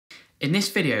In this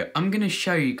video, I'm going to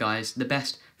show you guys the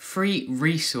best free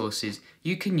resources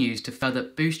you can use to further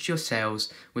boost your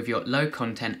sales with your low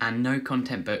content and no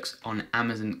content books on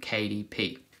Amazon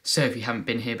KDP. So if you haven't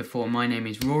been here before, my name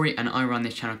is Rory and I run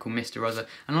this channel called Mr. Rozer,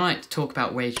 and I like to talk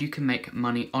about ways you can make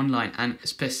money online, and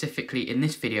specifically in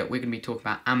this video we're going to be talking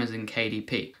about Amazon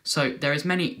KDP. So there is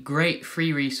many great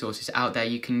free resources out there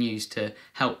you can use to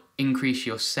help increase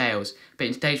your sales, but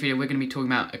in today's video we're going to be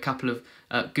talking about a couple of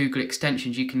Google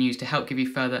extensions you can use to help give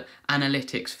you further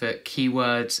analytics for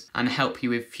keywords and help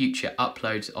you with future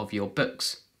uploads of your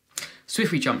books. So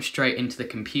if we jump straight into the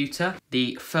computer,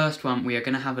 the first one we are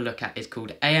going to have a look at is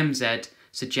called AMZ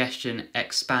Suggestion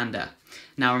Expander.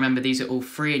 Now remember, these are all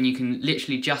free and you can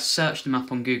literally just search them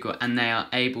up on Google and they are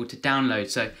able to download.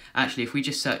 So actually if we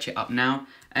just search it up now,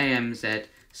 AMZ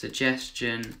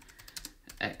Suggestion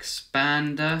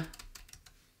Expander,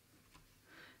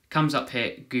 comes up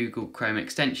here, Google Chrome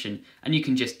extension, and you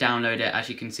can just download it. As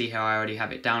you can see here, I already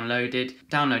have it downloaded.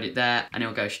 Download it there and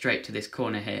it'll go straight to this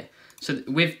corner here. So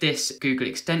with this Google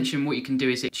extension, what you can do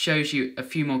is it shows you a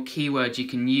few more keywords you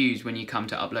can use when you come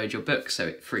to upload your book.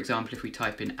 So for example, if we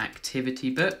type in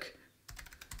activity book,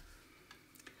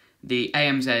 the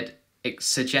AMZ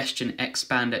Suggestion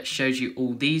Expander shows you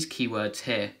all these keywords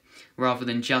here, rather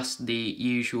than just the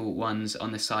usual ones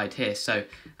on the side here. So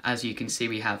as you can see,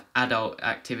 we have adult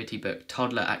activity book,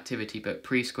 toddler activity book,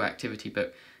 preschool activity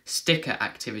book, sticker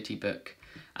activity book,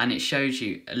 and it shows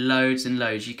you loads and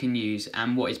loads you can use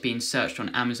and what is being searched on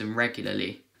Amazon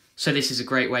regularly. So this is a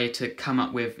great way to come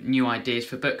up with new ideas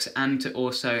for books and to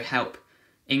also help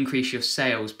increase your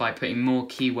sales by putting more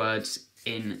keywords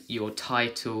in your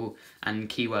title and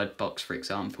keyword box, for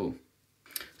example.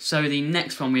 So the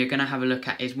next one we are going to have a look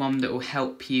at is one that will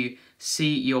help you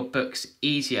see your books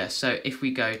easier. So if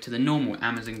we go to the normal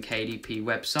Amazon KDP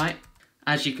website,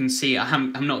 as you can see,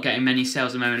 I'm not getting many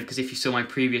sales at the moment because if you saw my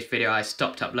previous video I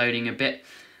stopped uploading a bit.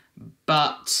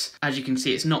 But as you can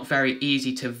see, it's not very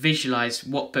easy to visualize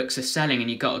what books are selling, and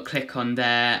you got to click on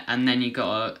there and then you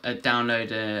got to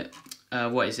download a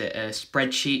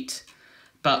spreadsheet.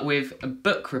 But with a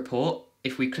book report,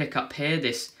 if we click up here,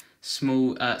 this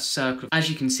small circle, as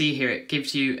you can see here, it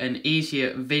gives you an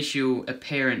easier visual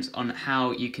appearance on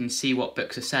how you can see what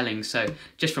books are selling. So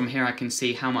just from here I can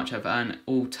see how much I've earned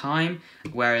all time,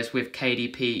 whereas with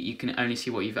KDP you can only see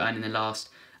what you've earned in the last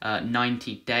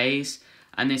 90 days.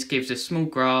 And this gives a small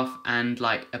graph and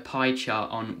like a pie chart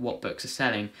on what books are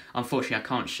selling. Unfortunately I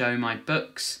can't show my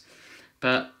books,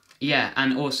 but yeah,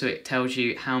 and also it tells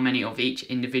you how many of each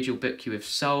individual book you have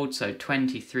sold. So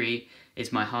 23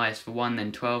 is my highest for one,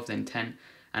 then 12, then 10,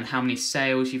 and how many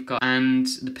sales you've got, and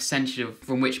the percentage of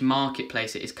from which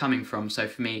marketplace it is coming from. So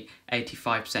for me,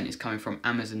 85% is coming from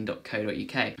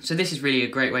amazon.co.uk. So this is really a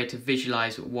great way to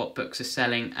visualize what books are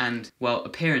selling, and well,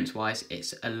 appearance wise,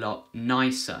 it's a lot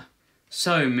nicer.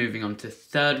 So moving on to the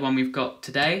third one we've got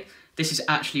today. This is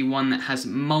actually one that has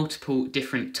multiple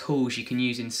different tools you can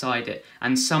use inside it,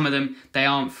 and some of them, they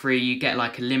aren't free. You get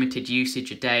like a limited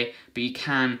usage a day, but you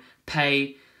can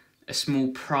pay a small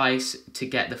price to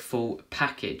get the full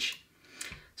package.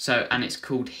 So, and it's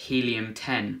called Helium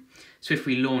 10. So if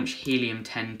we launch Helium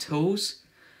 10 tools,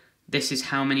 this is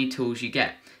how many tools you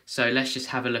get. So let's just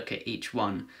have a look at each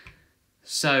one.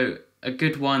 So a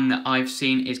good one that I've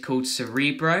seen is called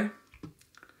Cerebro.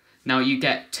 Now you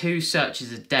get 2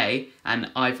 searches a day,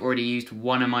 and I've already used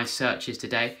one of my searches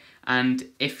today. And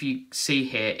if you see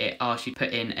here, it asks you to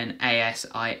put in an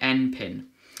ASIN pin.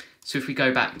 So if we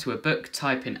go back to a book,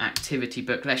 type in activity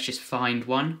book, let's just find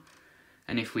one.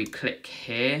 And if we click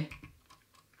here,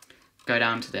 go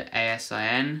down to the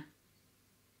ASIN,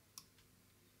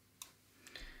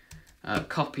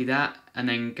 copy that, and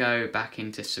then go back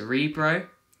into Cerebro,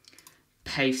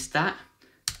 paste that,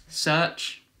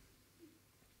 search,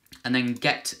 and then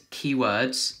get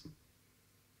keywords.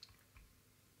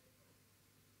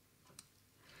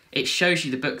 It shows you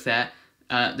the book there.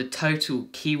 The total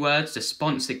keywords, the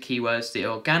sponsored keywords, the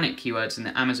organic keywords, and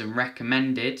the Amazon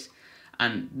recommended.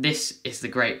 And this is the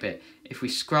great bit. If we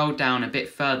scroll down a bit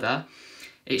further,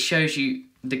 it shows you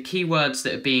the keywords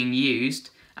that are being used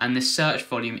and the search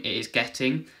volume it is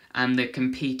getting and the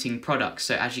competing products.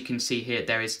 So as you can see here,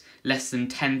 there is less than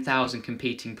 10,000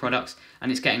 competing products and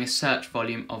it's getting a search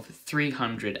volume of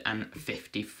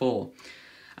 354.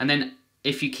 And then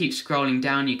if you keep scrolling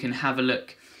down, you can have a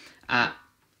look at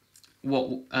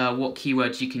what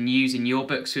keywords you can use in your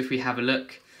book. So if we have a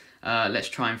look, let's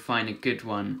try and find a good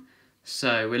one.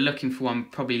 So we're looking for one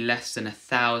probably less than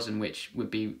 1,000, which would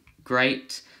be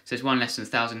great. So there's one less than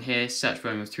 1,000 here, search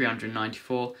volume of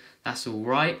 394, that's all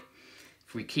right.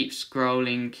 If we keep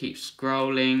scrolling,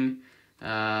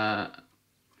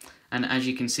 And as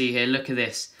you can see here, look at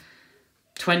this.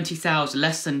 20,000,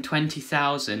 less than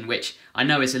 20,000, which I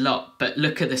know is a lot, but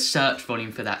look at the search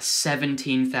volume for that,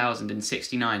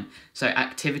 17,069. So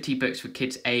activity books for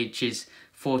kids ages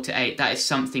 4 to 8, that is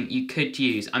something you could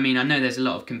use. I mean, I know there's a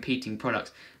lot of competing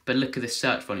products, but look at the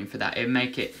search volume for that. It would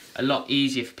make it a lot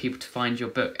easier for people to find your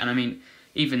book. And I mean,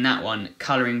 even that one,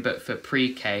 colouring book for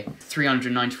pre-K,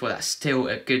 394, that's still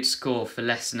a good score for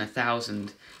less than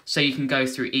 1,000. So you can go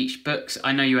through each books.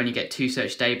 I know you only get 2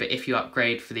 search a day, but if you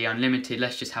upgrade for the unlimited,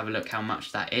 let's just have a look how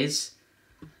much that is.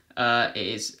 It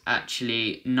is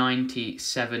actually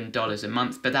 $97 a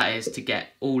month, but that is to get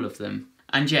all of them.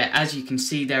 And yeah, as you can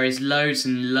see, there is loads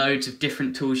and loads of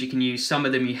different tools you can use. Some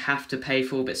of them you have to pay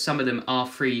for, but some of them are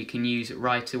free, you can use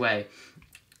right away.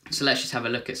 So let's just have a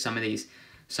look at some of these.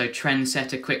 So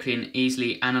Trendsetter, quickly and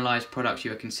easily analyse products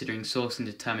you are considering source and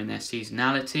determine their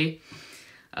seasonality.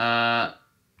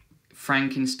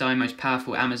 Frankenstein, most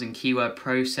powerful Amazon keyword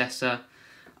processor.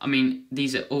 I mean,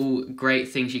 these are all great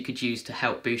things you could use to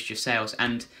help boost your sales.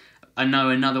 And I know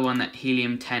another one that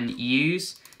Helium 10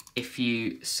 use if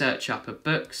you search up a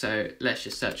book. So let's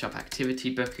just search up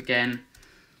activity book again.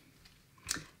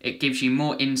 It gives you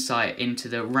more insight into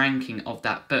the ranking of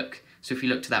that book. So if you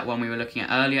look to that one we were looking at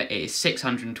earlier, it is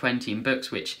 620 in books,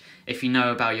 which if you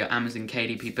know about your Amazon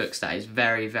KDP books, that is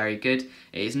very, very good.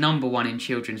 It is #1 in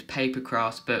children's paper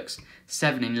crafts books,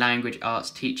 7 in language arts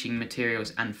teaching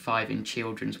materials, and 5 in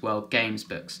children's world games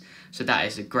books. So that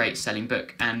is a great selling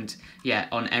book. And yeah,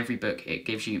 on every book, it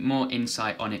gives you more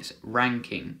insight on its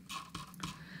ranking.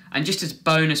 And just as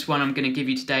bonus one I'm going to give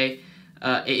you today,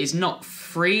 it is not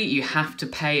free. You have to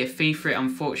pay a fee for it,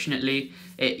 unfortunately.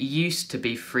 It used to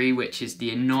be free, which is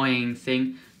the annoying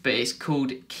thing, but it's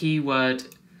called Keywords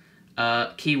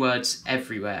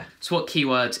Everywhere. So what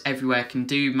Keywords Everywhere can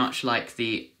do, much like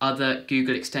the other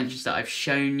Google extensions that I've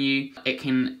shown you, it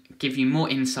can give you more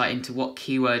insight into what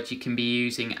keywords you can be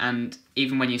using, and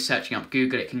even when you're searching up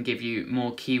Google, it can give you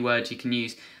more keywords you can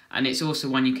use. And it's also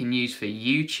one you can use for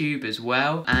YouTube as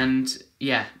well. And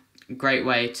yeah, great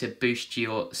way to boost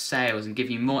your sales and give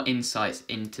you more insights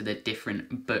into the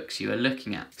different books you are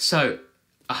looking at. So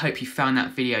I hope you found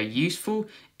that video useful.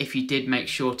 If you did, make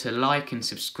sure to like and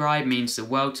subscribe, means the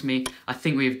world to me. I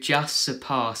think we've just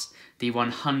surpassed the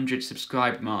 100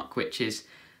 subscriber mark, which is,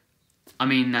 I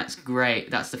mean, that's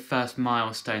great. That's the first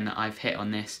milestone that I've hit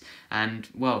on this. And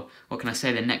well, what can I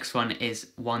say? The next one is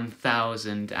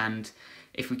 1,000. And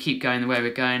if we keep going the way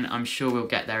we're going, I'm sure we'll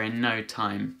get there in no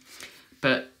time.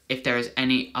 But if there is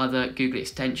any other Google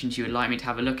extensions you would like me to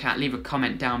have a look at, leave a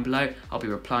comment down below. I'll be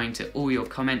replying to all your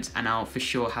comments and I'll for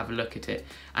sure have a look at it.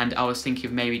 And I was thinking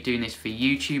of maybe doing this for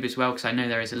YouTube as well, because I know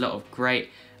there is a lot of great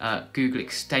Google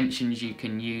extensions you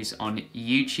can use on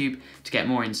YouTube to get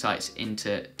more insights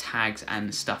into tags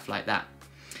and stuff like that.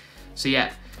 So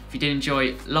yeah, if you did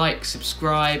enjoy, like,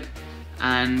 subscribe,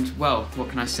 and well, what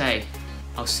can I say?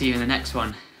 I'll see you in the next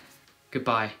one.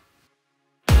 Goodbye.